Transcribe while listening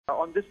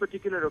On this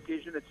particular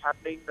occasion, it's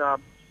happening,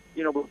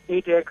 with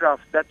 8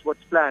 aircraft. That's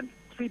what's planned.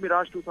 3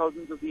 Mirage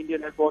 2000s of the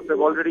Indian Air Force have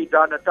already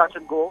done a touch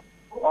and go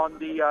on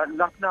the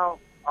Lucknow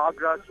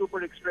Agra Super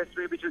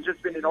Expressway, which has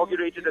just been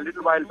inaugurated a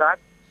little while back.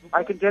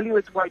 I can tell you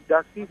it's quite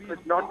dusty, so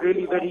it's not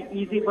really very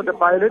easy for the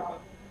pilots.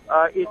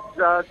 It's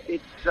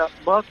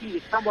murky.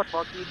 It's somewhat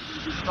murky.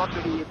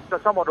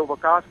 It's somewhat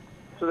overcast.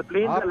 So the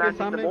planes are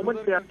landing. The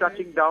moment they are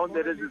touching down,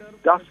 there is this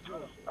dust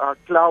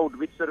cloud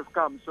which sort of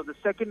comes. So the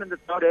second and the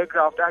third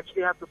aircraft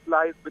actually have to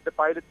fly with the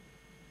pilots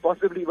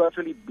possibly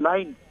virtually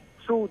blind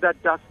through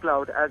that dust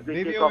cloud as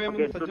they take off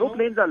again. So no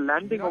planes are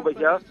landing over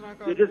here.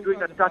 They're just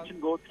doing a touch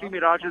and go. 3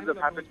 Mirages have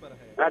happened.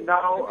 And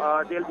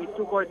now there'll be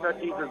Sukhoi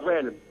 30s as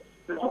well.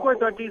 The Sukhoi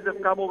 30s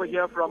have come over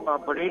here from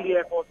Bareilly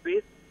Air Force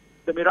Base.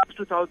 The Mirage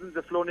 2000s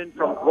have flown in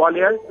from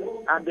Gwalior,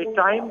 and they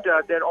timed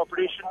their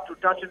operation to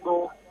touch and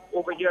go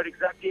over here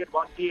exactly at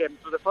 1 p.m.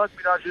 So the first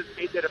Mirages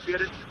made their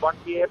appearance at 1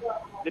 p.m.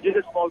 They did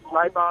a small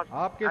flypast,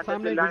 and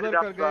then they lined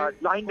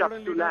up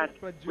to land,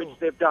 which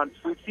they've done.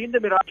 So we've seen the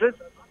Mirages,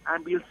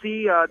 and we'll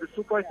see the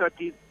Sukhoi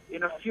 30s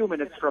in a few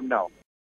minutes from now.